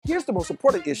here's the most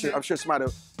important issue. I'm sure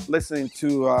somebody listening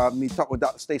to me talk with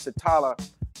Dr. Stacey Tyler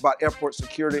about airport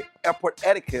security, airport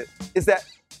etiquette, is that,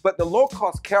 but the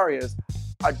low-cost carriers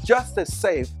are just as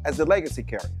safe as the legacy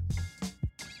carriers.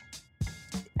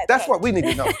 That's what we need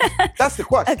to know. That's the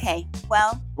question. Okay.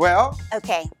 Well.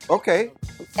 Okay.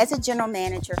 As a general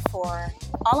manager for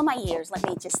all of my years, let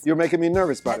me just. You're making me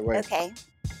nervous, by the way. Okay.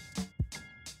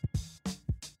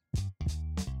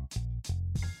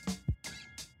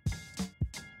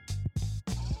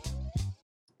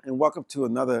 And welcome to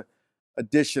another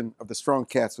edition of the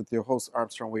StrongCast with your host,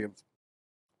 Armstrong Williams.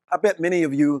 I bet many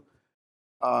of you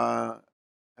have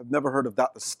never heard of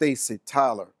Dr. Stacey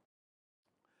Tyler.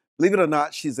 Believe it or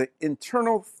not, she's an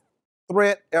internal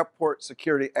threat airport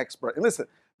security expert. And listen,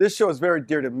 this show is very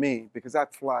dear to me because I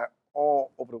fly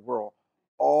all over the world.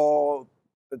 All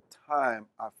the time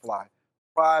I fly.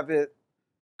 Private,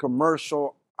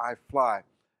 commercial, I fly.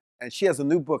 And she has a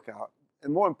new book out.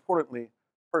 And more importantly,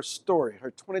 her story,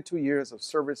 her 22 years of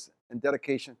service and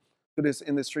dedication to this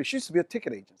industry. She used to be a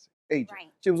ticket agent.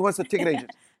 Right. She was once a ticket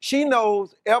agent. She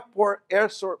knows airport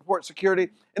security,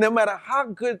 and no matter how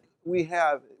good we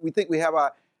think we have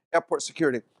our airport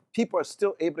security, people are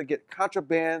still able to get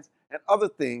contrabands and other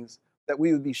things that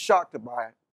we would be shocked by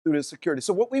through this security.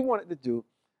 So what we wanted to do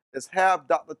is have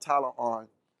Dr. Tyler on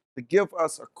to give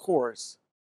us a course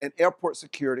in airport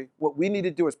security, what we need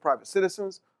to do as private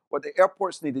citizens, what the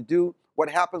airports need to do, what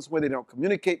happens when they don't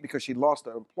communicate because she lost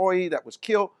an employee that was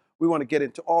killed. We want to get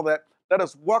into all that. Let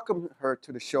us welcome her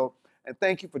to the show, and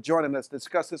thank you for joining us to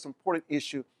discuss this important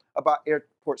issue about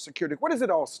airport security. Where does it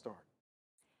all start?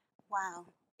 Wow.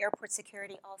 Airport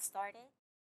security all started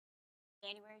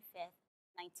January 5th,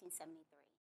 1973.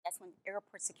 That's when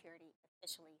airport security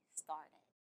officially started.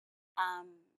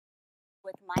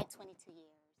 With my 22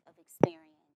 years of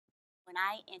experience, when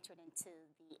I entered into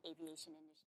the aviation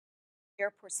industry,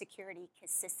 airport security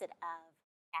consisted of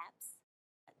CAPS,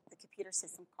 the computer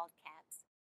system called CAPS,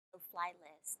 the fly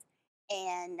list,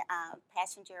 and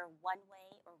passenger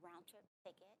one-way or round-trip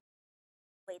ticket,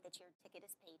 way that your ticket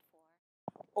is paid for,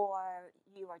 or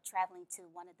you are traveling to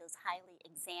one of those highly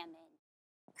examined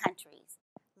countries,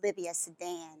 Libya,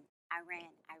 Sudan,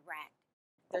 Iran, Iraq.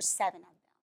 There's 7 of them.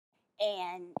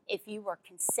 And if you were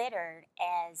considered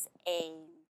as a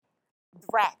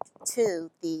threat to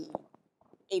the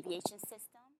aviation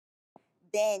system,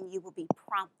 then you will be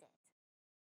prompted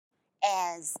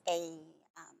as a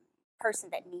person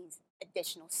that needs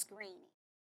additional screening.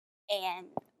 And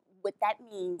what that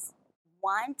means,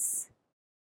 once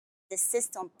the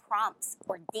system prompts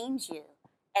or deems you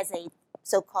as a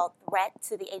so-called threat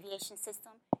to the aviation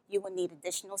system, you will need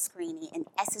additional screening, and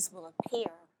S's will appear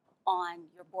on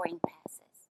your boarding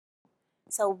passes.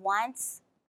 So once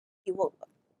you will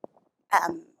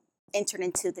enter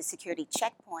into the security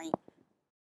checkpoint,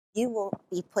 you will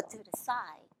be put to the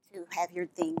side to have your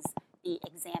things be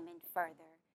examined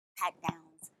further, pat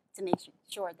downs, to make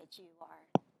sure that you are,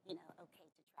 okay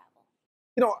to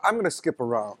travel. I'm going to skip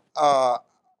around.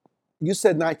 You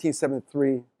said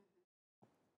 1973.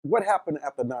 What happened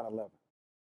after 9/11?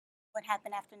 What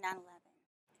happened after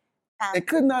 9/11? And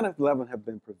could 9/11 have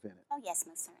been prevented? Oh, yes,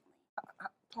 most certainly.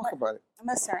 Talk about it.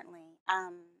 Most certainly.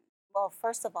 Well,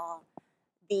 first of all,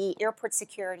 the airport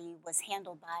security was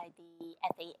handled by the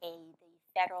FAA, the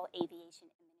Federal Aviation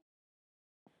Administration.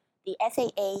 The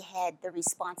FAA had the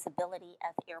responsibility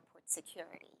of airport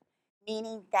security,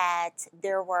 meaning that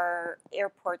there were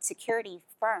airport security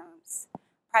firms,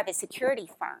 private security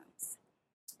firms,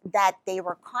 that they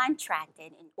were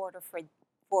contracted in order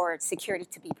for security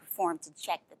to be performed to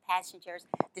check the passengers,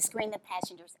 to screen the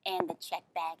passengers, and to check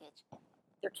baggage,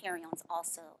 their carry-ons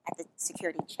also at the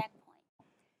security checkpoint.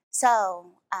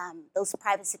 So those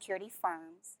private security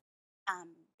firms,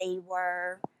 they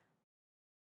were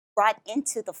brought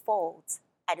into the fold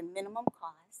at a minimum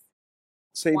cost.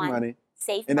 Save money.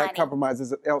 And that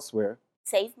compromises elsewhere.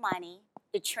 Save money,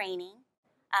 the training,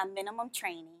 minimum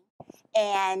training,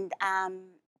 and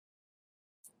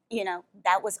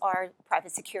that was our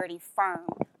private security firm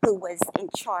who was in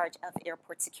charge of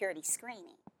airport security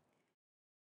screening.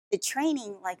 The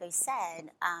training, like I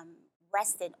said,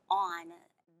 rested on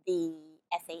the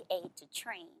FAA to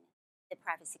train the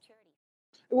private security.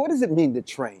 What does it mean to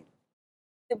train?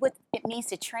 What it means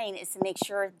to train is to make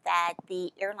sure that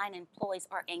the airline employees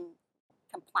are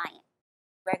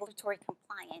regulatory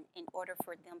compliant, in order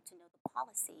for them to know the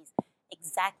policies,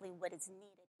 exactly what is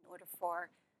needed in order for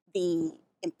the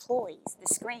employees, the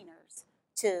screeners,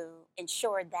 to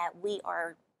ensure that we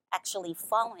are actually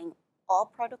following all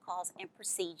protocols and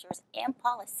procedures and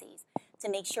policies to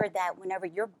make sure that whenever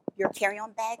your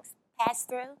carry-on bags pass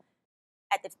through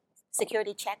at the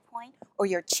security checkpoint or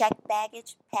your checked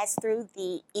baggage pass through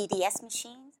the EDS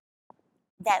machines,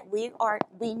 that we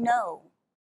know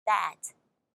that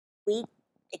we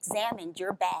examined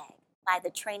your bag by the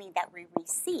training that we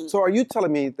received. So are you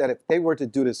telling me that if they were to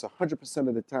do this 100%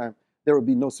 of the time, there would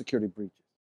be no security breaches?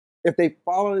 If they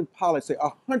followed the policy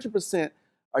 100%,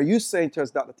 are you saying to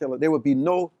us, Dr. Taylor, there would be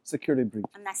no security breach?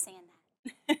 I'm not saying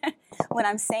that. What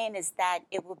I'm saying is that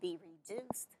it will be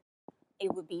reduced.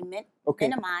 It would be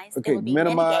minimized. Okay, it would be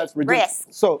minimize risk.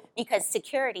 So, because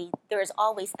security, there is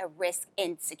always a risk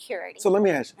in security. So let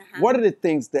me ask you, what are the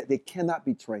things that they cannot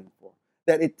be trained for?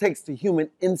 That it takes the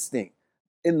human instinct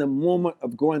in the moment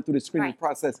of going through the screening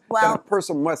process that a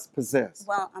person must possess?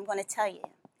 Well, I'm going to tell you,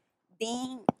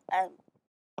 being a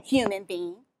human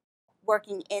being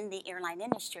working in the airline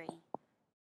industry,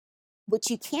 what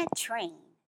you can't train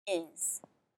is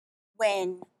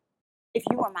if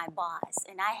you were my boss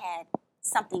and I had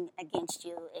something against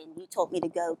you and you told me to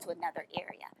go to another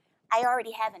area, I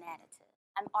already have an attitude.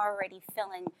 I'm already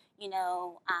feeling,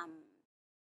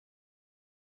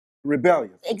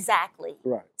 Rebellious. Exactly.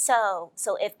 Right. So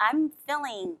if I'm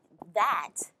feeling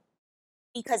that,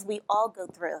 because we all go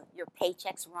through, your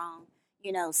paycheck's wrong,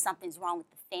 something's wrong with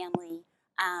the family,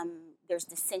 there's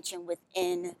dissension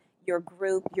within your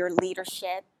group, your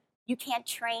leadership, you can't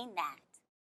train that.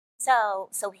 So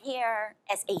here,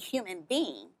 as a human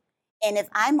being, and if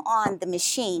I'm on the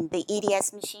machine, the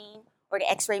EDS machine or the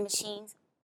X-ray machines,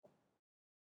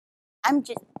 I'm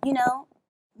just,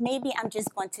 maybe I'm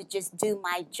just going to just do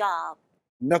my job.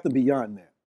 Nothing beyond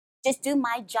that. Just do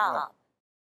my job. Right.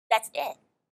 That's it.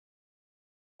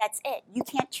 That's it. You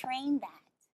can't train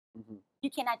that. Mm-hmm.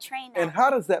 You cannot train that. And how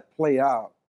does that play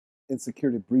out in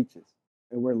security breaches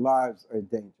and where lives are in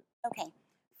danger? Okay.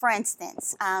 For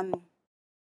instance,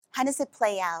 how does it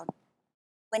play out?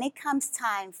 When it comes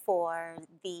time for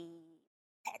the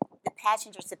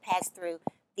passengers to pass through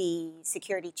the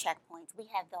security checkpoints, we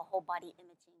have the whole body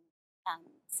imaging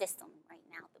system right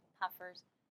now, the puffers,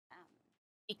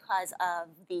 because of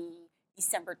the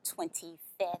December 25th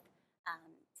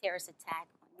terrorist attack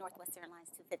on Northwest Airlines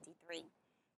 253.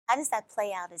 How does that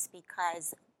play out is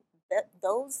because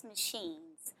those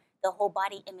machines, the whole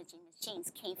body imaging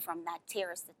machines, came from that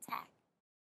terrorist attack.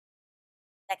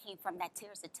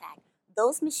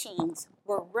 Those machines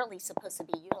were really supposed to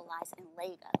be utilized in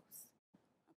Lagos,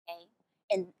 okay?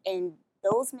 And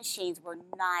those machines were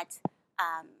not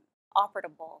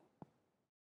operable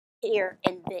here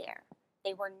and there.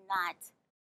 They were not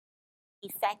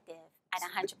effective at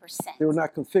 100%. They were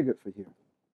not configured for here.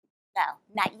 No,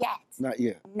 not yet. Not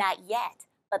yet. Not yet.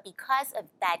 But because of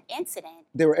that incident,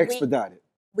 they were expedited.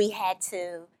 We had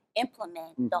to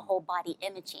implement the whole body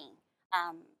imaging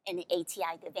and the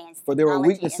ATI advanced. But there were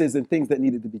weaknesses and things that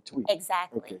needed to be tweaked.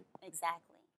 Exactly. Okay.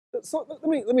 Exactly. So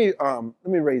let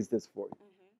me raise this for you.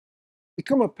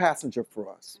 Become a passenger for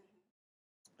us,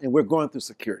 and we're going through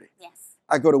security. Yes.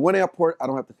 I go to one airport, I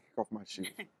don't have to take off my shoes.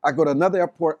 I go to another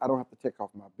airport, I don't have to take off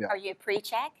my belt. Are you a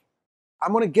pre-check?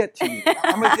 I'm going to get to you.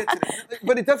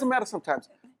 But it doesn't matter sometimes.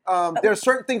 There are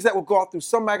certain things that will go off through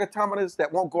some magnetometers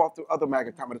that won't go off through other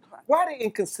magnetometers. Why the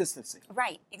inconsistency?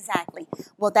 Right, exactly.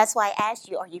 Well, that's why I asked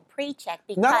you, are you pre-check?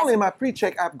 Because not only am I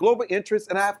pre-check, I have global interest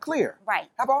and I have clear. Right.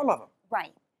 I have all of them.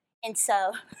 Right. And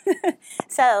so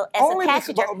as a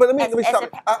passenger... But let me stop.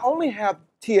 I only have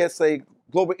TSA,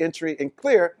 global entry, and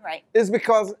clear is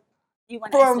because you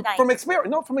want from experience.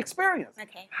 No, from experience.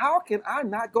 Okay. How can I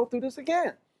not go through this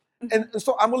again? And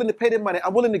so I'm willing to pay them money.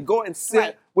 I'm willing to go and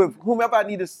sit with whomever I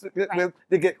need to sit with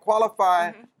to get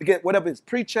qualified, to get whatever is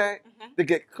pre-check, to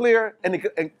get clear, and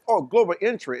global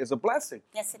entry is a blessing.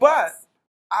 Yes, it is. But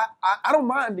I don't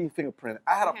mind being fingerprinted.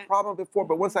 I had a problem before,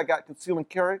 but once I got conceal and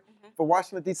carry for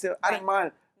Washington, D.C., I didn't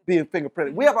mind being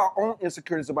fingerprinted. We have our own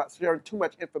insecurities about sharing too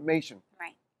much information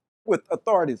with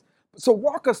authorities. So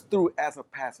walk us through as a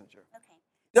passenger. Okay.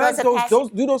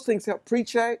 Do those things help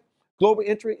pre-check, global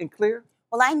entry, and clear?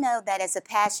 Well, I know that as a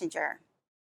passenger,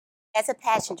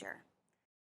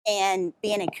 and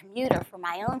being a commuter for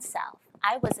my own self,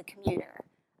 I was a commuter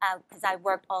because I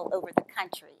worked all over the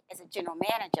country as a general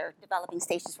manager, developing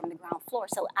stations from the ground floor.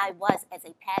 So I was as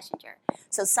a passenger.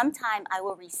 So sometime I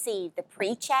will receive the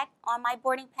pre-check on my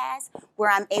boarding pass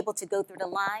where I'm able to go through the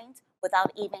lines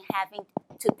without even having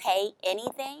to pay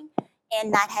anything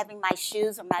and not having my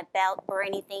shoes or my belt or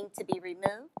anything to be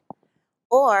removed.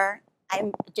 Or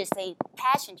I'm just a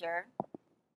passenger.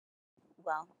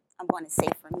 Well, I'm going to say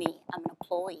for me, I'm an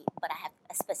employee, but I have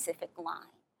a specific line.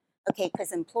 Okay,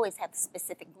 because employees have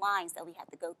specific lines that we have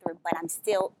to go through, but I'm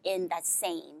still in that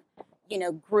same,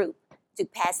 group to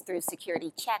pass through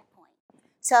security checkpoint.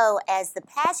 So as the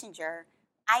passenger,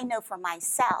 I know for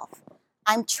myself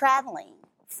I'm traveling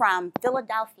from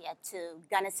Philadelphia to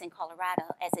Gunnison,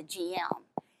 Colorado as a GM,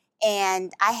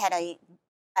 and I had a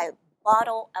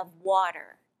bottle of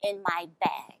water in my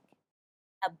bag.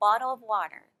 A bottle of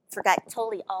water. Forgot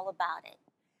totally all about it.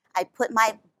 I put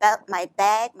my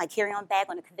carry-on bag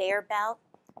on a conveyor belt.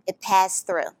 It passed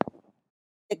through.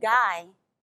 The guy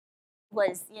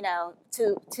was,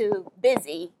 too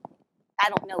busy. I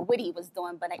don't know what he was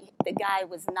doing, but the guy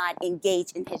was not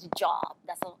engaged in his job.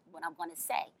 That's what I'm going to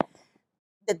say.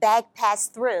 The bag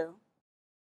passed through.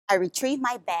 I retrieved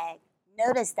my bag,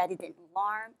 noticed that it didn't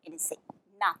alarm, it didn't say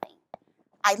nothing.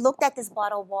 I looked at this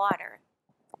bottle of water.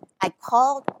 I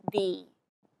called the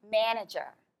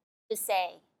manager to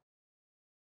say,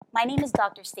 my name is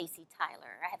Dr. Stacey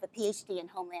Tyler. I have a PhD in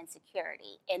Homeland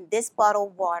Security, and this bottle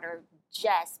of water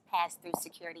just passed through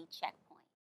security checkpoint.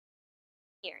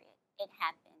 Period. It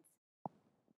happens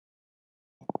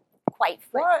quite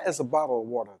frequently. Why is a bottle of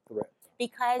water a threat?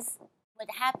 Because what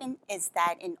happened is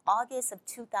that in August 9th,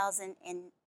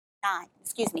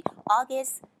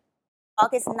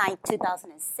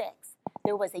 2006,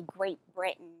 there was a Great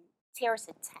Britain terrorist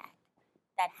attack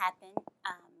that happened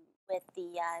with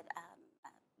the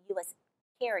U.S.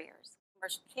 carriers,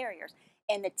 commercial carriers,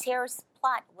 and the terrorist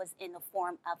plot was in the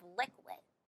form of liquid.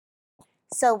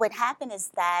 So what happened is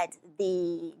that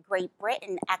the Great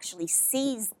Britain actually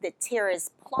seized the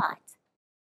terrorist plot.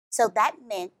 So that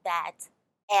meant that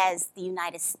as the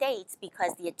United States,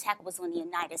 because the attack was on the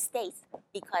United States,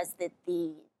 because the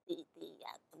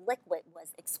liquid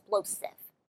was explosive.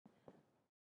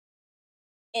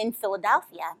 In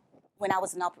Philadelphia, when I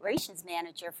was an operations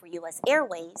manager for U.S.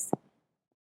 Airways,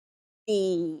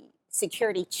 the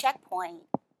security checkpoint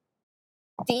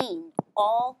deemed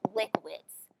all liquids,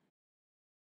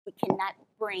 we cannot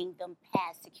bring them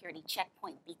past security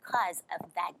checkpoint because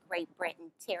of that Great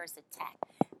Britain terrorist attack.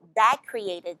 That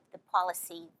created the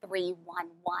policy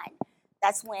 311.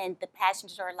 That's when the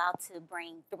passengers are allowed to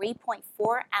bring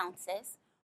 3.4 ounces,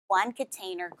 one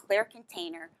container, clear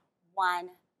container,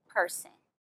 one person.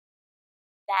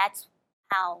 That's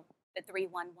how the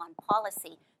 311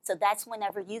 policy. So that's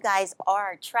whenever you guys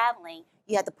are traveling,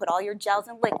 you have to put all your gels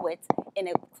and liquids in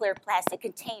a clear plastic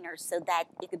container so that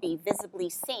it could be visibly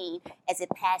seen as it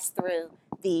passed through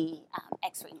the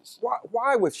X-ray machine.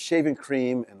 Why with shaving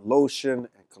cream and lotion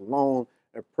and cologne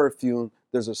and perfume,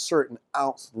 there's a certain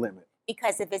ounce limit?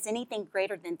 Because if it's anything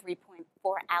greater than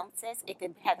 3.4 ounces, it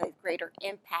could have a greater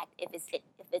impact if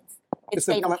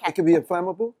It could be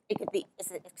inflammable? It's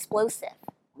explosive.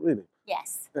 Really?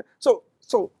 Yes. So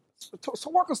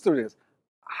walk us through this.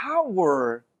 How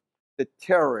were the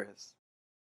terrorists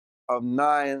of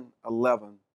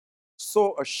 9/11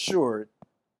 so assured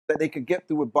that they could get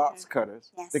through with box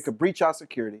cutters, Yes. they could breach our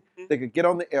security, they could get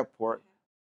on the airport?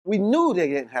 We knew they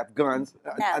didn't have guns,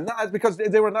 not because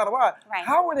they were not alive. Right.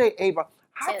 How were they able?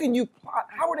 How can you plot?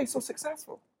 How were they so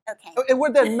successful? Okay. And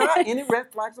were there not any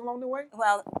red flags along the way?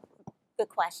 Well, good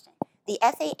question. The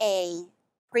FAA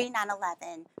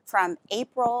pre-9/11, from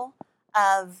April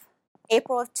of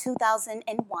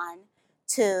 2001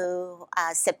 to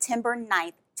September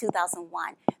 9th,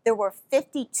 2001, there were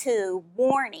 52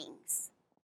 warnings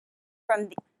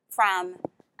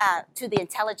to the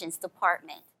intelligence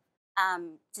department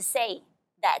to say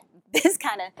that this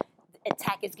kind of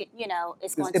attack is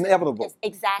inevitable.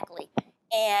 Exactly,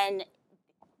 and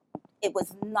it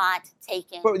was not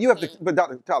taken. But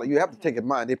Dr. Tyler, you have to take in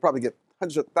mind they probably get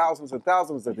hundreds of thousands and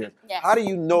thousands of this. Yes. How do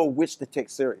you know which to take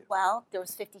serious? Well, there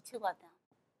was 52 of them.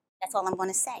 That's all I'm going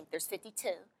to say. There's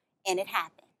 52, and it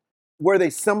happened. Were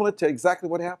they similar to exactly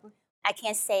what happened? I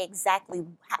can't say exactly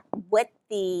what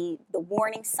the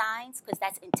warning signs, because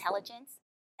that's intelligence.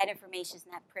 That information is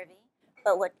not privy.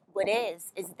 But what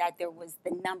is that there was the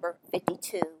number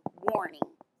 52 warning.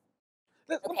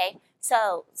 Okay,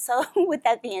 so with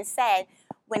that being said,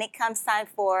 when it comes time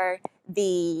for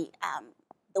the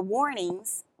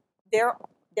warnings, there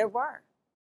were.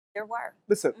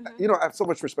 Listen, I have so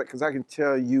much respect because I can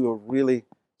tell you are really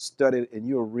studied and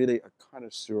you are really a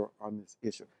connoisseur on this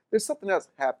issue. There's something else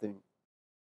happening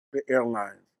with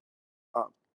airlines.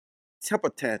 Temper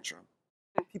tantrum.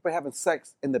 People having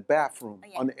sex in the bathroom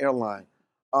on the airline.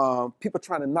 People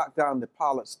trying to knock down the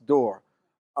pilot's door.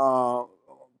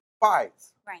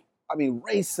 Fights. Right. I mean,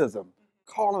 racism,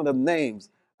 calling them names.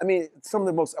 I mean, some of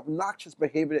the most obnoxious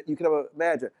behavior that you could ever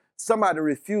imagine. Somebody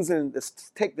refusing to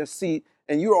take their seat,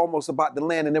 and you're almost about to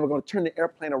land, and they were going to turn the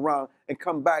airplane around and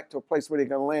come back to a place where they're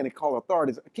going to land and call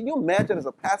authorities. Can you imagine as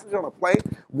a passenger on a plane,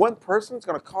 one person is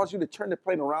going to cause you to turn the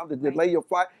plane around to delay your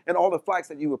flight, and all the flights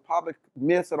that you would probably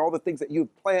miss and all the things that you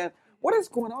planned? What is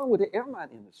going on with the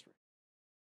airline industry?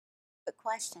 Good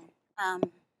question.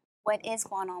 what is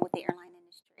going on with the airline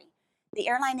industry? The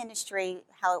airline industry,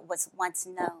 how it was once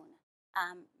known.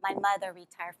 My mother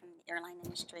retired from the airline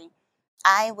industry.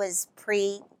 I was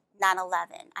pre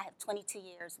 9/11. I have 22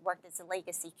 years, worked as a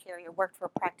legacy carrier, worked for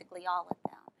practically all of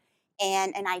them.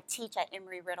 And I teach at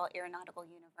Embry-Riddle Aeronautical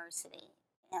University,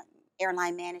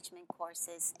 airline management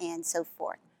courses, and so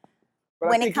forth. But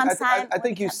When I it think, comes time, I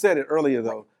think you said it earlier,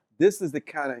 though. This is the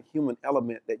kind of human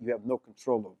element that you have no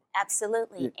control over.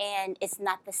 absolutely, and it's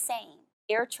not the same.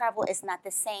 Air travel is not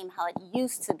the same how it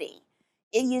used to be.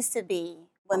 It used to be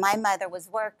when my mother was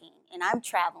working and I'm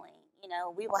traveling.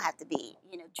 We will have to be,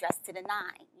 dressed to the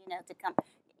nine, to come.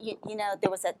 There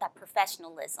was that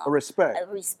professionalism, A respect. a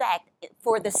respect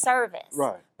for the service.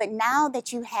 Right. But now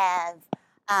that you have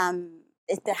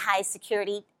the high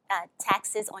security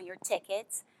taxes on your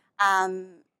tickets,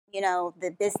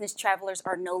 the business travelers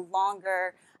are no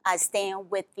longer staying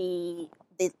with the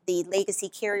legacy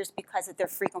carriers because of their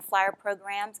frequent flyer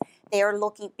programs. They are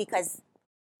looking because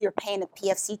you're paying the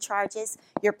PFC charges,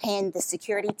 you're paying the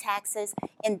security taxes,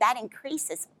 and that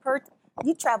increases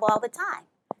you travel all the time.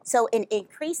 So it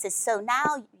increases. So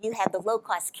now you have the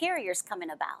low-cost carriers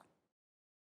coming about.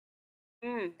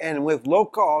 And with low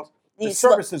cost, the These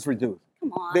service is reduced.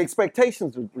 Come on. The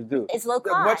expectations are reduced. It's low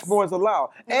Much cost. more is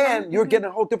allowed. And you're getting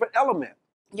a whole different element.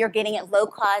 You're getting a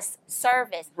low-cost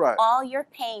service. Right. All you're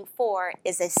paying for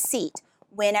is a seat.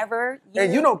 Whenever you...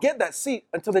 And you don't get that seat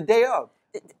until the day of.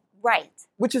 Right.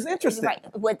 Which is interesting. Right.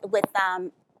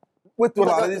 With a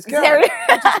lot of these characters.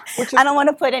 I don't want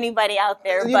to put anybody out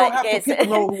there, You but don't have to. People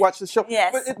know who watch the show.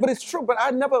 Yes. But it's true. But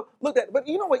I never looked at it. But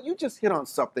you know what? You just hit on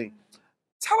something.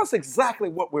 Tell us exactly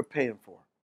what we're paying for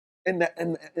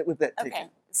with that ticket. Okay.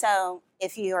 So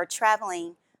if you are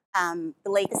traveling, the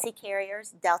legacy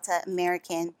carriers, Delta,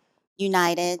 American,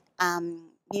 United,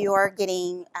 you are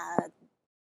getting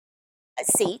a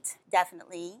seat,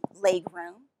 definitely, leg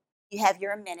room. You have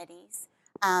your amenities,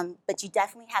 but you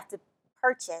definitely have to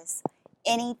purchase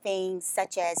anything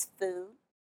such as food.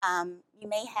 You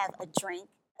may have a drink,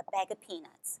 a bag of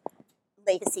peanuts,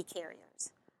 legacy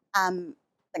carriers.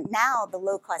 But now the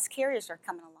low-cost carriers are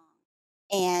coming along.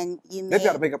 And They've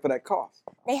got to make up for that cost.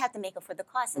 They have to make up for the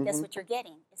cost, and guess what you're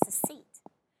getting? It's a seat.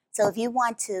 So if you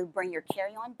want to bring your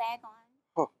carry-on bag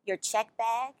on, your check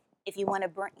bag, if you want to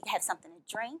have something to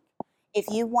drink, if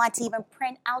you want to even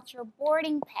print out your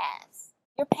boarding pass,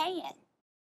 you're paying.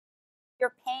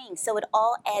 You're paying. So it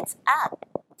all adds up.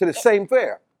 To the same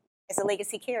fare. As a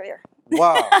legacy carrier.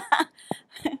 Wow.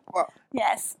 Wow.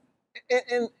 Yes.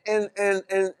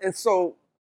 And so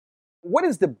what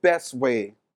is the best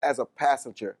way as a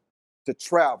passenger to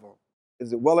travel?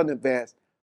 Is it well in advance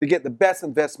to get the best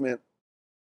investment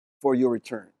for your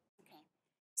return? Okay.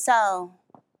 So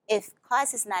if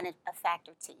cost is not a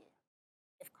factor to you,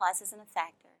 if cost isn't a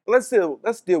factor. Let's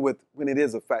deal with when it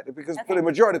is a factor, because for the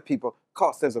majority of people,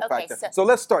 cost is a factor. So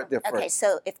let's start there first. Okay,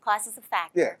 so if cost is a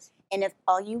factor, yes, and if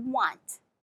all you want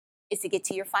is to get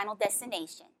to your final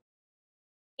destination,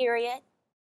 period,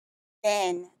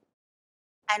 then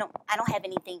I don't have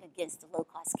anything against the low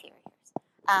cost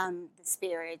carriers. The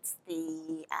Spirits,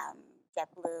 the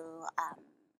JetBlue,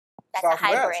 that's Southwest. a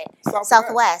hybrid.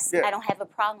 Southwest. Yeah. I don't have a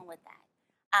problem with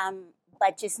that.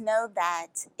 But just know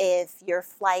that if your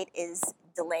flight is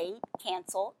delayed,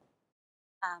 canceled,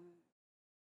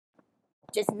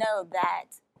 just know that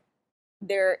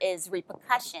there is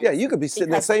repercussions. Yeah, you could be sitting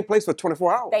in the same place for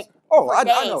 24 hours. I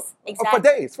know. Exactly. For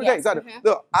days. Yes.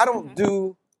 Look, I don't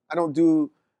do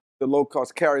the low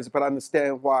cost carriers, but I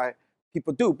understand why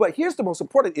people do. But here's the most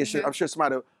important issue. I'm sure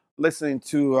somebody listening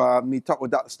to me talk with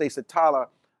Dr. Stacey Tyler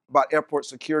about airport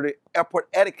security, airport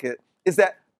etiquette, is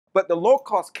that but the low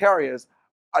cost carriers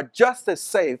are just as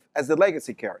safe as the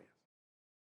legacy carriers.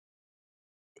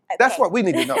 Okay. That's what we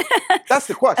need to know. That's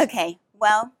the question. Okay.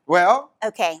 Well.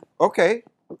 Okay. Okay.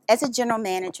 As a general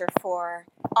manager for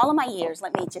all of my years,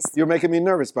 let me just. You're making me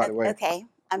nervous, by the way. Okay.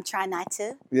 I'm trying not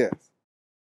to. Yes.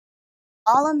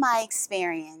 All of my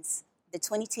experience, the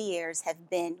 22 years, have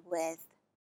been with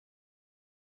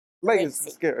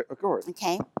legacy. Of course.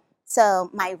 Okay. So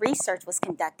my research was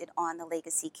conducted on the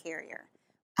legacy carrier,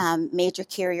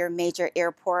 major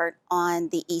airport on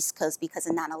the East Coast because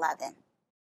of 9/11.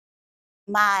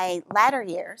 My latter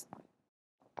years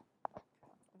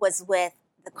was with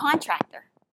the contractor,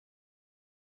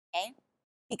 okay?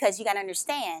 Because you got to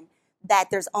understand that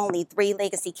there's only 3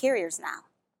 legacy carriers now.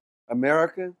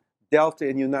 American, Delta,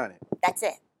 and United. That's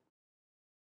it.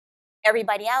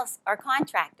 Everybody else are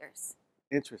contractors.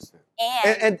 Interesting.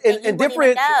 And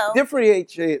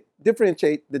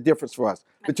differentiate the difference for us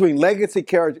between legacy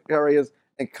carriers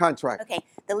and contractors. Okay,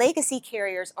 the legacy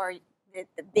carriers are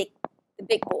the the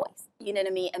big boys. You know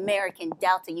what I mean? American,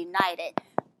 Delta, United,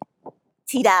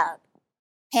 T-Dub,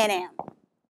 Pan Am,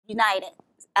 United,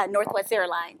 Northwest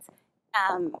Airlines,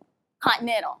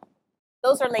 Continental.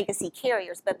 Those are legacy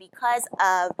carriers, but because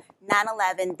of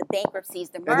 9/11, the bankruptcies,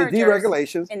 the mergers,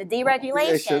 and the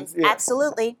deregulations,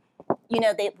 absolutely, we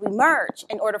merge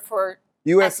in order for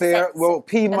U.S. Air,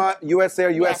 Piedmont, U.S. Air,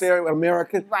 U.S. Air,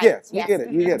 American. Right. Yes, we get it.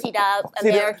 We get it. T-Dub,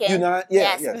 American. United,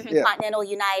 yes. yes. Continental,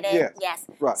 United. Yes.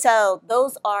 Right. So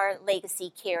those are legacy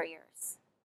carriers.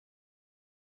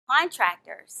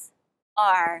 Contractors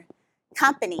are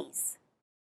companies,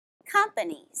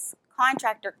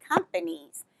 contractor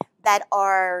companies that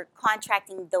are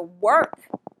contracting the work,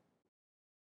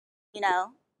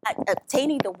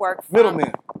 obtaining the work from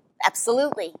middlemen.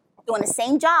 Absolutely. Doing the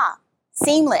same job.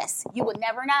 Seamless. You would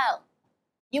never know.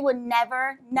 You would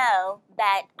never know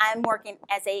that I'm working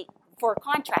for a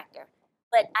contractor,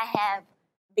 but I have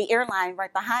the airline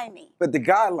right behind me. But the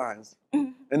guidelines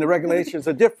and the regulations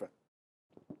are different.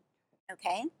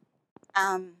 Okay.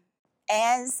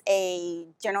 As a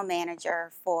general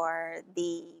manager for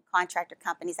the contractor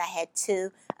companies, I had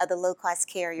two of the low-cost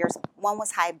carriers. One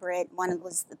was hybrid. One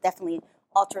was definitely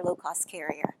ultra-low-cost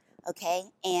carrier.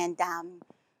 Okay, and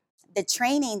the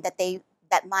training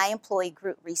that my employee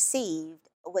group received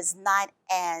was not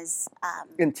as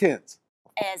intense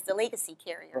as the legacy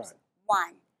carriers. Right.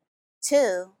 One,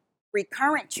 two,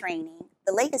 recurrent training.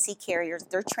 The legacy carriers,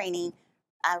 their training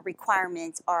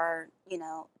requirements are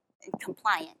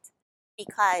compliant.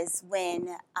 Because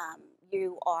when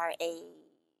you are a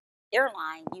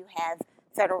airline, you have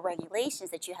federal regulations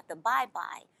that you have to abide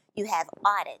by. You have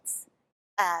audits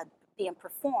being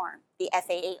performed, the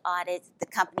FAA audits, the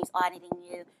company's auditing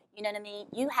you. You know what I mean?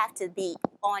 You have to be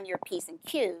on your P's and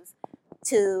Q's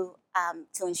to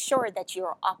ensure that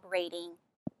you're operating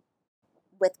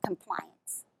with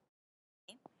compliance.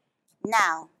 Okay?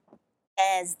 Now,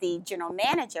 as the general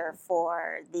manager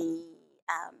for the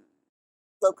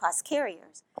low-cost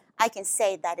carriers, I can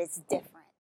say that it's different.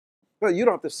 Well, you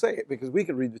don't have to say it because we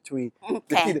can read between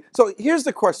Okay. the key. So here's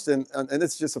the question, and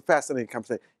it's just a fascinating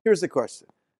conversation. Here's the question.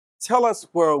 Tell us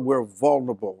where we're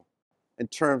vulnerable in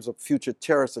terms of future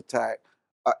terrorist attack,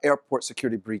 airport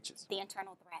security breaches. The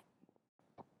internal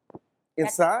threat.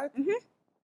 Inside? Mm-hmm.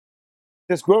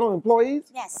 Disgruntled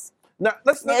employees? Yes. Now,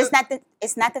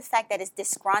 it's not the fact that it's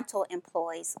disgruntled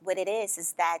employees. What it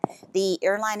is that the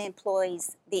airline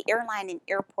employees, the airline and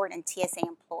airport and TSA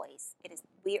employees,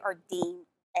 we are deemed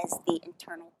as the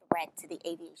internal threat to the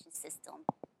aviation system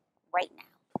right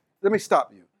now. Let me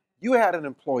stop you. You had an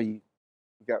employee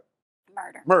who got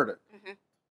murdered. Mm-hmm.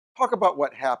 Talk about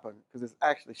what happened, because it's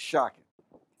actually shocking.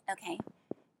 Okay.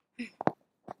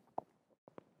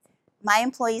 My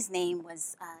employee's name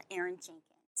was Aaron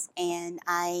Jenkins, and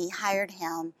I hired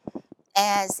him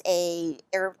as a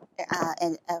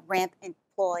ramp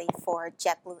employee for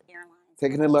JetBlue Airlines.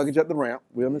 Taking the luggage up the ramp.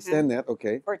 We understand that,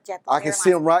 okay. For JetBlue I can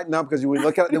see them right now because when you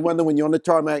look out the window when you're on the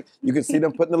tarmac, you can see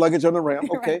them putting the luggage on the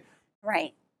ramp, okay.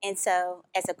 Right. And so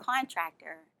as a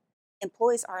contractor,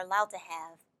 employees are allowed to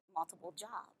have multiple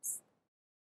jobs.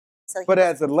 But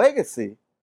as a legacy,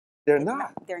 they're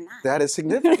not. They're not. That is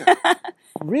significant.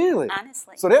 Really?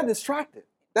 Honestly. So they're distracted.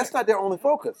 That's not their only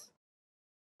focus.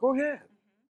 Go ahead.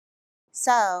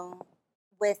 So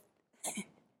with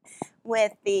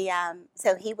the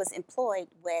so he was employed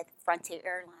with Frontier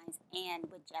Airlines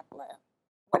and with JetBlue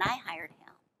when I hired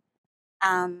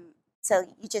him. So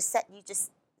you just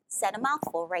said a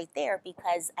mouthful right there,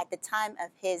 because at the time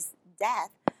of his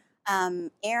death,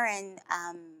 Aaron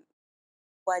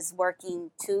was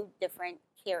working two different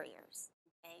carriers.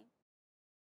 Okay,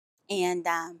 and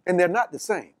they're not the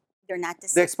same. They're not the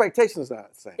same. The expectations are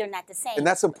not the same. They're not the same. And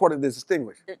that's important to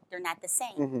distinguish. They're not the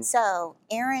same. Mm-hmm. So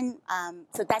Aaron,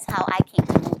 so that's how I came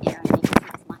to know Aaron, because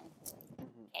he was my employee.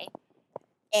 Mm-hmm. Okay,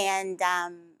 and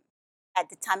at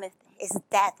the time of his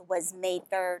death was May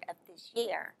 3rd of this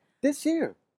year. This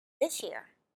year. This year.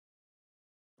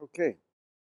 Okay.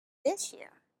 This year.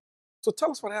 So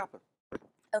tell us what happened.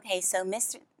 Okay, so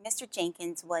Mr.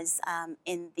 Jenkins was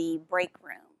in the break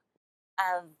room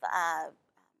of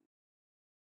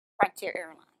Frontier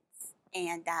Airlines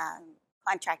and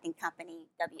contracting company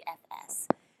WFS.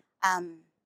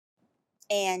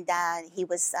 And he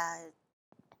was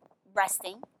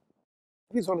resting.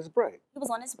 He was on his break. He was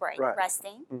on his break, right.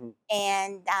 resting. Mm-hmm.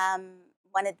 And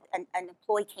an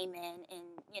employee came in, and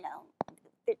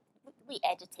we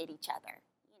agitate each other.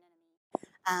 You know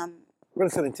what I mean? Well,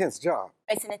 it's an intense job.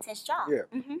 It's an intense job. Yeah.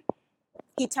 Mm-hmm.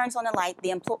 He turns on the light.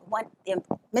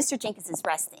 Mr. Jenkins is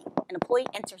resting. An employee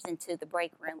enters into the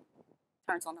break room,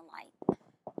 turns on the light.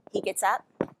 He gets up.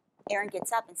 Aaron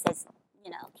gets up and says,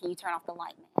 can you turn off the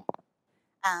light,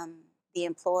 man? The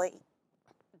employee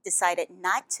decided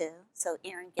not to, so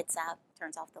Aaron gets out,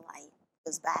 turns off the light,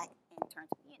 goes back, and turns,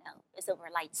 it's over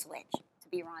a light switch, to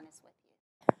be honest with you.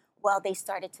 Well, they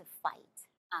started to fight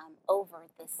over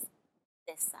this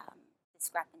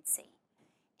discrepancy.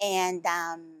 And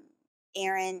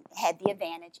Aaron had the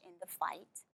advantage in the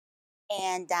fight.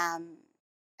 And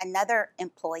another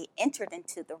employee entered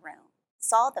into the room,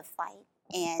 saw the fight,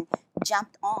 and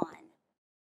jumped on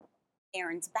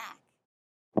Aaron's back.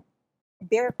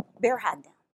 Bear hugged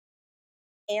him.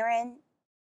 Aaron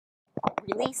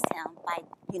released him by,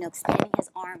 extending his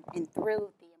arm and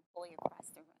threw the employee across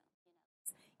the room.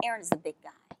 Aaron is a big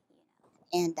guy,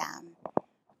 and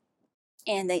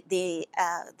the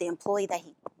employee that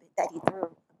he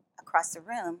threw across the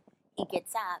room, he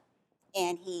gets up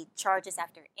and he charges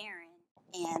after Aaron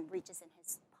and reaches in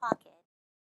his pocket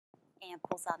and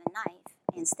pulls out a knife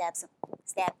and stabs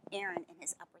Aaron in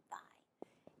his upper thigh.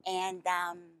 And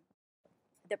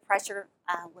the pressure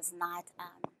was not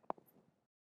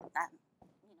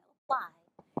applied,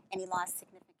 and he lost a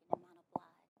significant amount of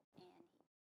blood.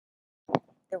 And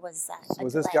there was So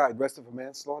was this guy arrested for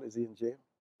manslaughter? Is he in jail?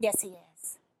 Yes, he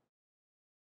is.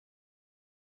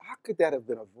 How could that have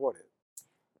been avoided?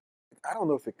 I don't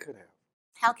know if it could have.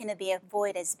 How can it be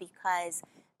avoided? Is because,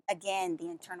 again, the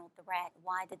internal threat.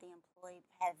 Why did the employee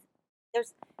have?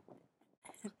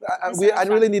 I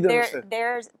really need to understand.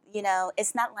 There's,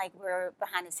 it's not like we're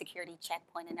behind a security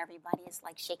checkpoint and everybody is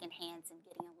like shaking hands and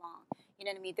getting along. You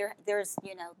know what I mean?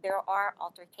 There are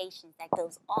altercations that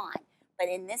goes on, but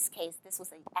in this case, this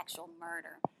was an actual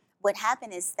murder. What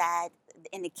happened is that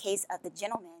in the case of the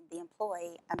gentleman, the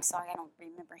employee, I'm sorry, I don't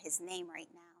remember his name right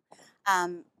now.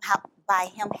 By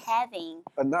him having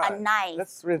a knife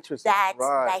that's interesting.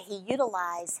 That he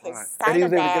utilized his right. sign And he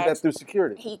was able badge. to get that through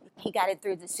security. He got it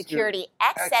through the security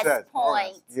access point.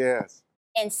 Right. Yes.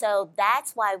 And so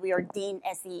that's why we are deemed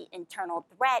as the internal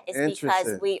threat, is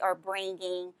because we are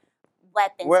bringing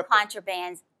weapons,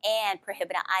 contrabands, and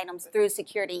prohibited items through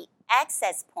security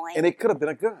access point. And it could have been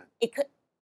a gun. It could.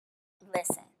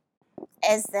 Listen,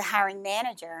 as the hiring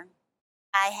manager,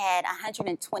 I had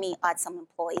 120 odd some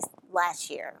employees last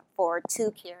year for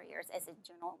 2 carriers as a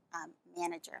general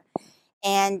manager.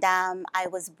 And I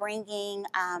was bringing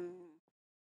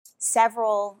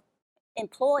several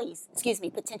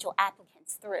potential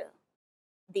applicants through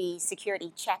the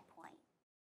security checkpoint,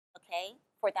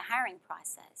 for the hiring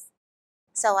process.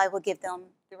 So I would give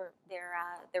them their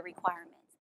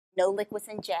requirements. No liquids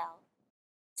in gel,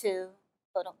 2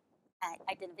 photo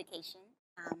identification,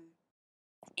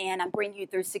 and I'm bringing you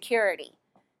through security.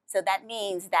 So that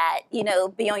means that,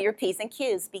 be on your P's and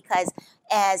Q's, because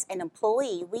as an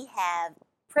employee, we have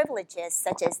privileges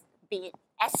such as being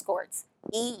escorts,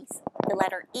 E's, the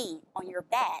letter E on your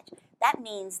badge. That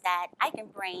means that I can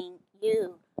bring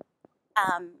you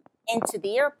into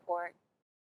the airport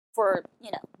for,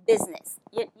 business.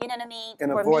 You know what I mean?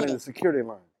 And for avoiding meeting. the security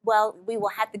line. Well, we will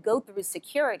have to go through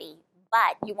security,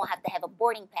 but you won't have to have a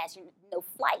boarding pass, no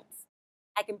flights.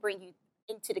 I can bring you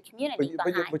into the community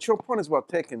but your point is well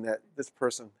taken, that this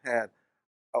person had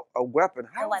a weapon.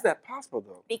 How is that possible,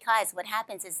 though? Because what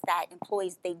happens is that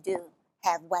employees, they do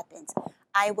have weapons.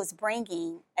 I was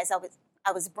bringing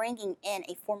in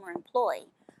a former employee,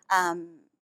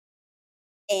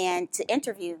 and to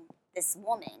interview this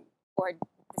woman for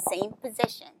the same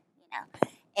position,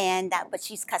 and but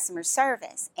she's customer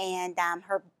service, and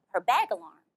her bag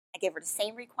alarm. I gave her the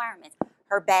same requirements.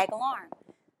 Her bag alarm.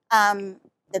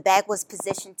 The bag was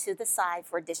positioned to the side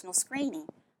for additional screening.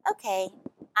 Okay,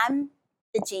 I'm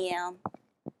the GM.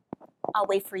 I'll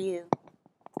wait for you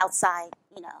outside,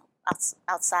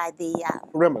 outside the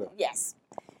perimeter. Yes.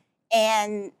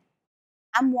 And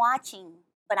I'm watching,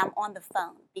 but I'm on the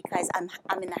phone because I'm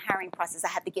in the hiring process. I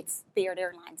have to get Spirit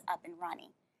Airlines up and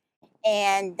running.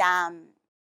 And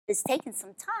it's taken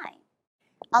some time.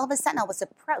 All of a sudden, I was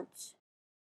approached.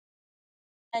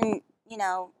 And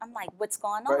I'm like, what's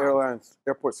going on? By Airlines,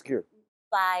 airport security.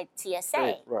 By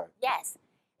TSA. Right. Yes.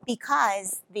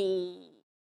 Because the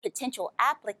potential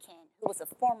applicant, who was a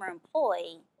former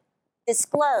employee,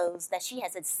 disclosed that she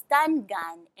has a stun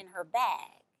gun in her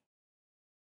bag.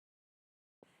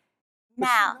 But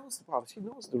now, she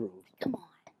knows the rules. Come on.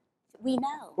 We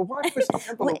know. But why push the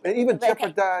envelope and even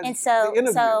jeopardize the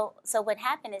interview? So what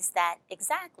happened is that,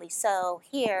 exactly. So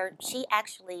here, she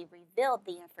actually revealed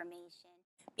the information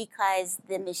because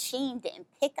the machine didn't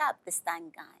pick up the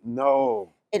stun gun.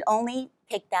 No. It only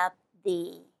picked up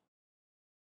the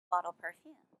bottle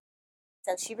perfume.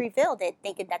 So she revealed it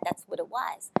thinking that that's what it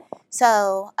was.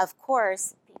 So, of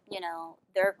course,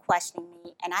 they're questioning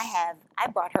me, and I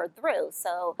brought her through.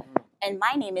 So and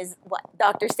my name is what,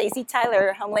 Dr. Stacey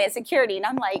Tyler, Homeland Security. And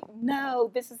I'm like, no,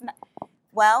 this is not.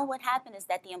 Well, what happened is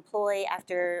that the employee,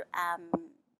 after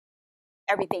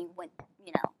everything went,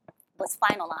 was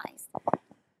finalized,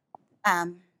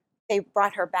 they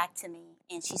brought her back to me,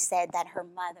 and she said that her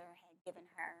mother had given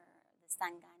her the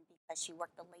stun gun because she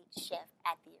worked the late shift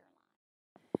at the airline.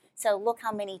 So look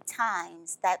how many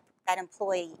times that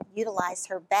employee utilized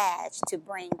her badge to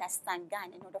bring that stun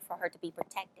gun in order for her to be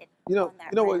protected. You know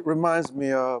what it reminds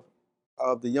me of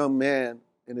the young man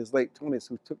in his late 20s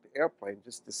who took the airplane,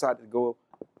 just decided to go.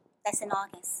 That's in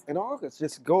August. In August,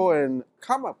 just go and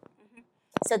come up. Mm-hmm.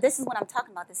 So this is what I'm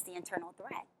talking about. This is the internal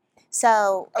threat.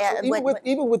 So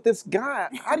even with this guy,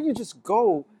 how do you just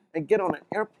go and get on an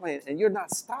airplane and you're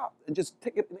not stopped and just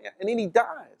take it and then he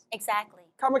dies? Exactly.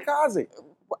 Kamikaze.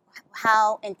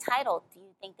 How entitled do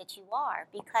you think that you are?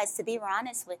 Because to be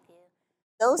honest with you,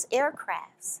 those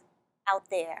aircrafts out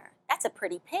there, that's a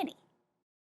pretty penny.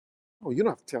 Oh, you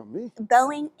don't have to tell me.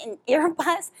 Boeing and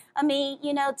Airbus, I mean,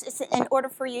 in order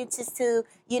for you to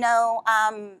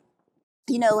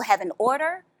have an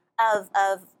order of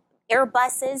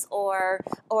Airbuses or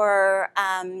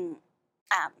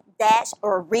dash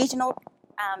or regional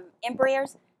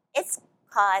Embraers, it's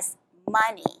cost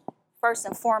money. First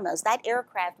and foremost, that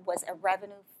aircraft was a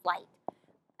revenue flight,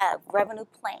 a revenue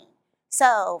plane.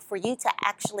 So for you to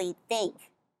actually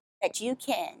think that you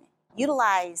can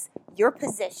utilize your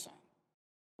position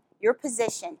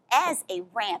as a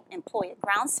ramp employee, a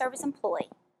ground service employee,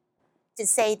 to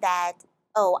say that,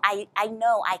 oh, I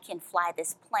know I can fly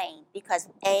this plane because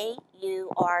A, you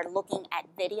are looking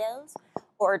at videos,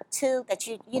 or two, that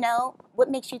what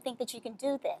makes you think that you can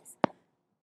do this?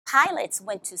 Pilots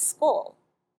went to school,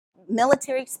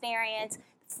 military experience,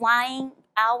 flying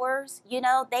hours,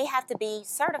 they have to be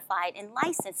certified and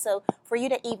licensed. So for you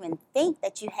to even think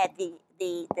that you had the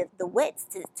wits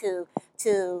to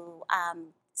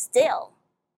steal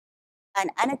an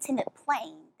unattended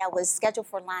plane that was scheduled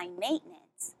for line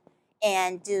maintenance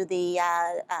and do the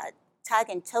tug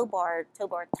and tow bar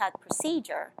tug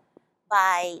procedure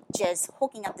by just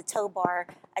hooking up the tow bar,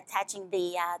 attaching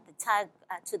the tug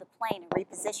to the plane and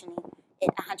repositioning it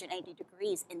 180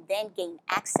 degrees, and then gain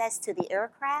access to the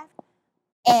aircraft,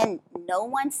 and no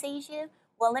one sees you?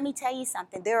 Well, let me tell you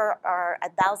something. There are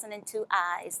 1,002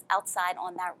 eyes outside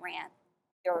on that ramp.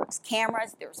 There's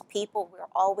cameras, there's people, we're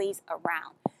always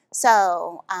around.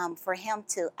 So for him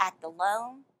to act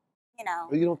alone,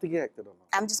 Well, you don't think he acted alone?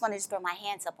 I'm just going to throw my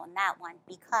hands up on that one,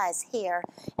 because here,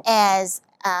 as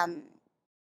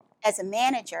a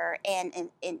manager and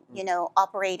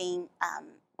operating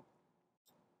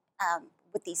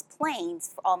with these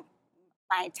planes for all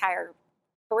my entire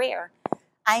career,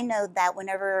 I know that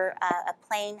whenever a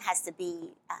plane has to be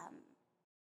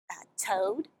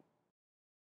towed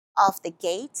off the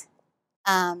gate,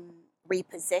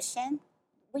 repositioned,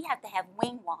 we have to have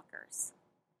wing walkers.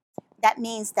 That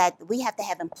means that we have to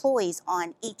have employees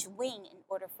on each wing in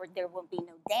order for there will be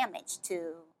no damage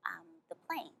to the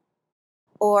plane.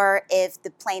 Or if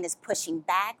the plane is pushing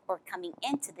back or coming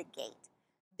into the gate,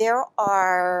 there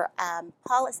are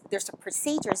there's some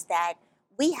procedures that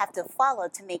we have to follow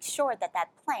to make sure that that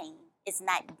plane is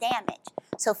not damaged.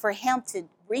 So for him to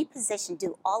reposition,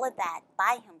 do all of that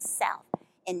by himself,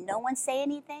 and no one say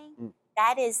anything,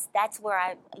 that's where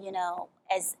I,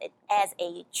 as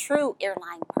a true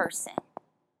airline person,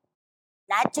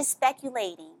 not just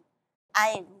speculating,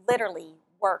 I literally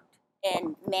worked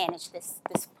and managed this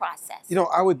process.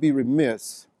 I would be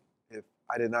remiss if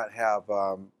I did not have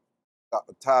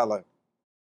Dr. Tyler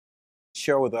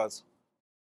share with us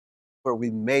where we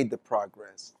made the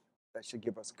progress that should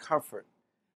give us comfort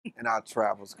in our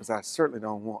travels, because I certainly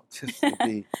don't want this to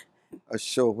be a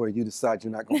show where you decide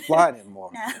you're not going to fly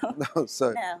anymore. No.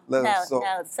 So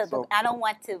I don't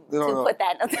want to put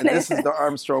that. And this is the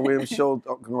Armstrong Williams Show.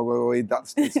 Going away, Dr.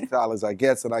 Stacey Tyler, I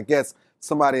guess. And I guess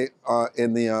somebody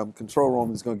in the control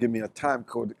room is going to give me a time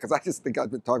code, because I just think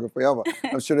I've been talking forever.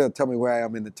 I'm sure they'll tell me where I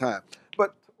am in the time.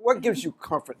 But what gives you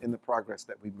comfort in the progress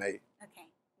that we've made? Okay.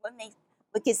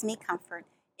 What gives me comfort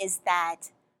is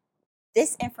that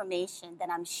this information that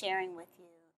I'm sharing with you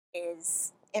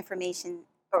is information,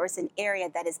 or it's an area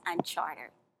that is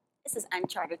uncharted. This is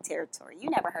uncharted territory. You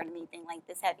never heard of anything like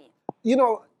this, have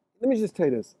you? Let me just tell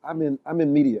you this. I'm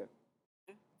in media,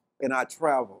 and I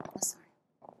travel.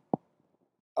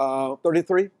 Oh, sorry.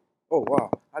 33? Oh, wow.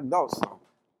 I know so.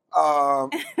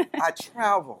 I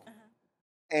travel.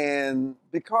 And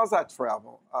because I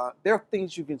travel, there are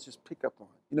things you can just pick up on.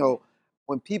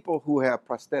 When people who have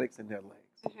prosthetics in their legs,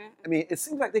 I mean, it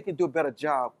seems like they can do a better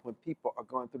job when people are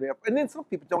going through there. And then some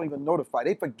people don't even notify.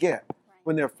 They forget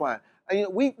when they're flying.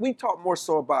 We talk more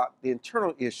so about the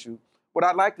internal issue. What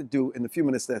I'd like to do in the few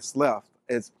minutes that's left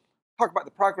is talk about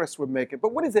the progress we're making.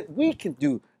 But what is it we can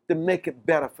do to make it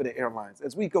better for the airlines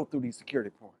as we go through these security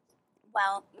points?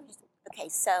 Well, okay,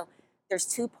 so there's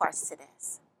two parts to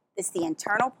this. It's the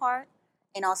internal part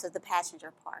and also the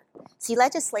passenger part. See,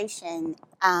 legislation,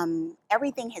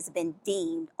 everything has been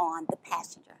deemed on the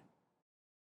passenger.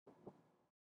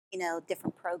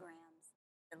 Different programs,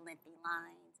 the lengthy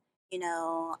lines,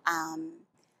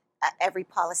 every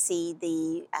policy,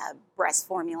 the breast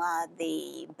formula,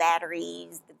 the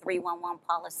batteries, the 311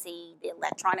 policy, the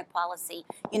electronic policy.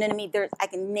 You know what I mean? I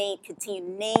can continue to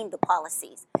name the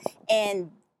policies.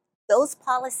 And those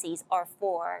policies are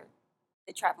for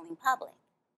the traveling public.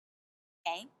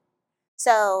 Okay?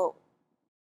 So,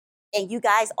 and you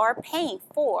guys are paying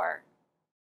for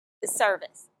the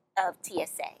service of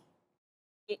TSA.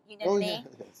 You know what I mean?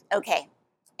 Yes. Okay.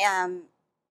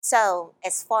 So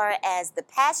as far as the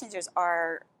passengers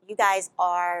are, you guys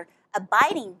are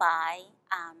abiding by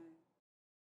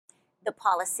the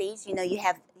policies. You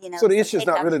have, So the issue is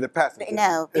not really the passenger.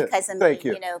 No, because yeah. Thank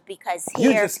you. Because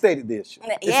You here just stated the issue.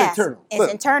 It's yes, internal. It's Look,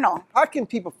 internal. how can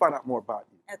people find out more about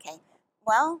you? Okay.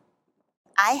 Well,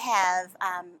 I have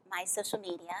my social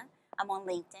media. I'm on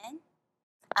LinkedIn.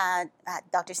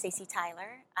 Dr. Stacey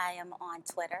Tyler. I am on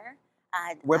Twitter.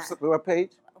 Web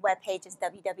page? Webpage is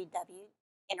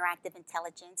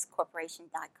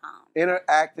www.interactiveintelligencecorporation.com.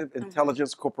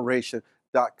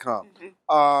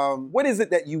 Interactiveintelligencecorporation.com. What is it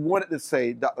that you wanted to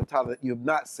say, Dr. Tyler, that you have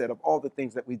not said of all the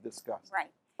things that we've discussed?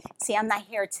 Right. See, I'm not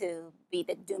here to be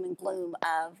the doom and gloom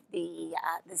of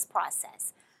this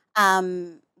process.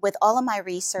 With all of my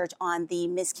research on the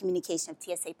miscommunication of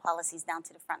TSA policies down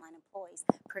to the frontline employees,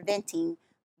 preventing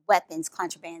weapons,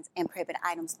 contrabands, and prohibited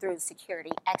items through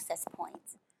security access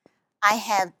points, I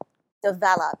have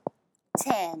developed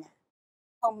 10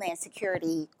 Homeland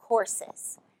Security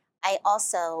courses. I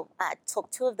also took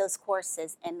 2 of those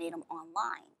courses and made them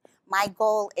online. My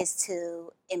goal is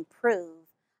to improve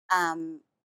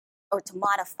or to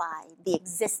modify the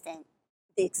existing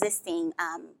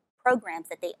programs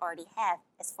that they already have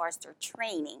as far as their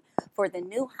training for the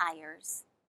new hires.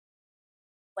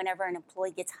 Whenever an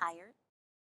employee gets hired,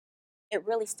 it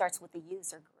really starts with the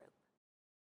user group,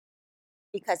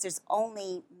 because there's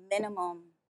only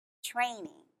minimum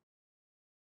training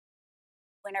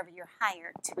whenever you're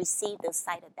hired to receive those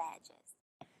cited badges.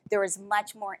 There is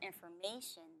much more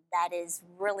information that's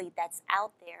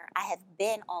out there. I have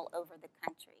been all over the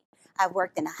country. I've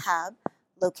worked in a hub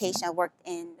location. I worked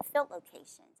in the field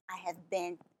locations. I have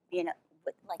been,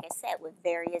 like I said, with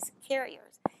various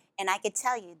carriers. And I could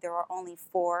tell you there are only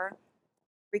 4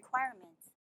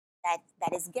 requirements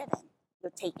that is given.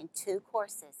 You're taking 2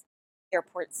 courses: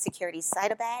 airport security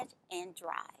cited badge and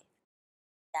drive.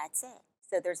 That's it.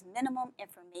 So there's minimum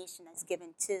information that's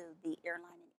given to the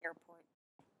airline and airport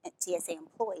and TSA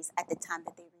employees at the time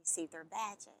that they receive their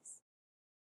badges.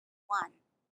 1.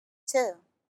 2,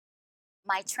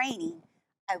 my training,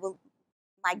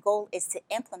 my goal is to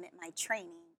implement my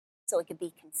training so it could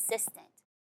be consistent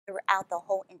throughout the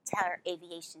whole entire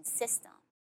aviation system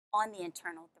on the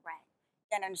internal threat. You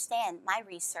gotta understand, my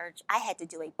research, I had to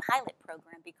do a pilot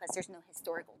program because there's no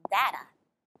historical data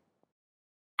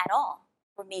at all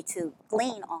for me to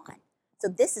glean on. So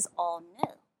this is all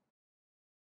new.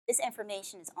 This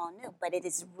information is all new, but it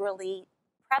is really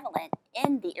prevalent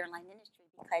in the airline industry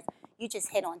because you just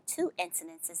hit on 2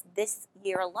 incidences this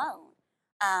year alone.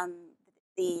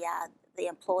 The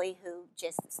employee who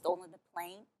just stolen the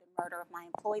plane, the murder of my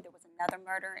employee. There was another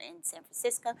murder in San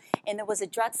Francisco, and there was a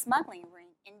drug smuggling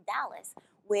ring in Dallas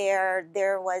where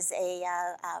there was a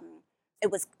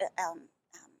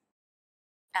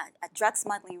drug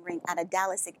smuggling ring out of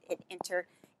Dallas.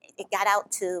 It got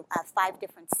out to 5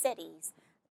 different cities.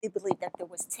 We believe that there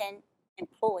was 10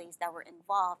 employees that were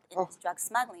involved in this drug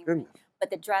smuggling ring, but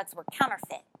the drugs were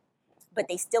counterfeit. But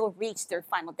they still reached their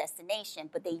final destination,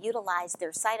 but they utilized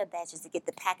their cited badges to get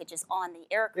the packages on the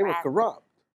aircraft. They were corrupt.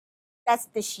 That's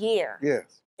this year.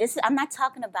 Yes. I'm not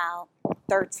talking about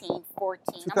 13,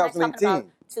 14. 2018. I'm not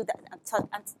talking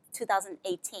about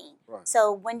 2018. Right.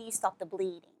 So when do you stop the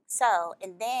bleeding? So,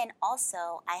 and then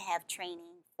also I have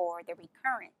training for the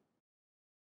recurrent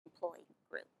employee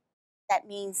group. That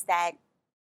means that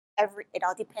it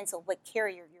all depends on what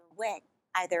carrier you're with.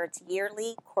 Either it's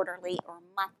yearly, quarterly, or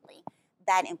monthly,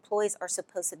 that employees are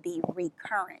supposed to be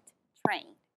recurrent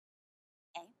trained.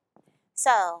 Okay?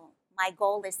 So my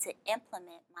goal is to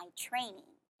implement my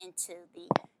training into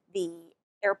the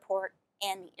airport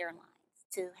and the airlines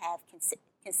to have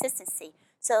consistency.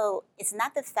 So it's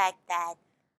not the fact that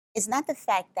is not the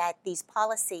fact that these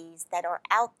policies that are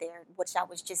out there, which I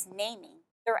was just naming,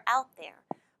 they're out there.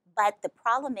 But the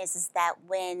problem is that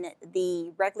when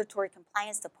the regulatory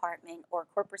compliance department or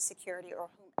corporate security or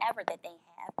whomever that they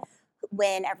have,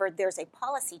 whenever there's a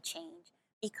policy change,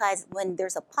 because when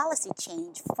there's a policy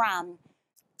change from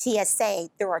TSA,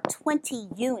 there are 20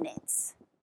 units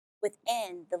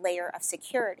within the layer of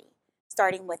security,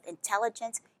 starting with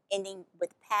intelligence, ending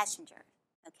with passenger,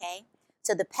 okay?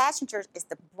 So the passenger is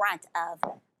the brunt of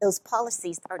those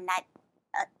policies are not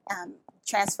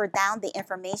transferred down. The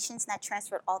information's not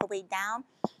transferred all the way down.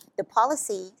 The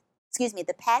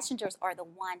passengers are the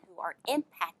one who are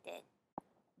impacted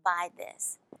by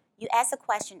this. You asked a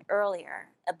question earlier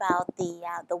about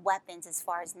the weapons as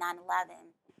far as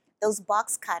 9/11. Those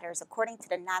box cutters, according to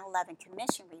the 9/11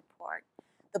 Commission report,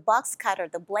 the box cutter,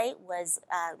 the blade was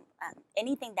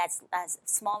anything that's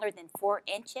smaller than 4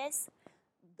 inches.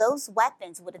 Those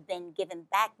weapons would have been given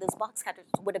back. Those box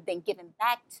cutters would have been given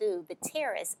back to the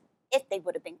terrorists if they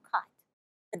would have been caught.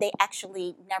 But they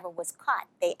actually never was caught.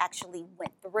 They actually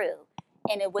went through,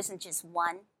 and it wasn't just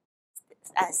one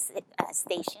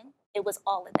station. It was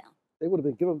all of them. They would have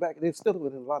been given back. They still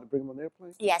would have been allowed to bring them on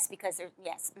airplanes? Yes, because they're,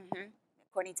 yes,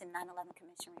 according to the 9/11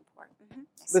 Commission report.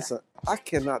 Yes, listen, I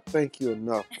cannot thank you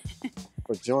enough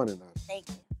for joining us. Thank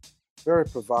you. Very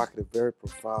provocative, very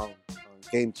profound,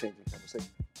 game-changing conversation.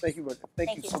 Thank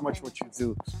you so much for what you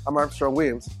do. I'm Armstrong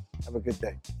Williams. Have a good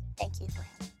day. Thank you for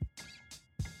having me.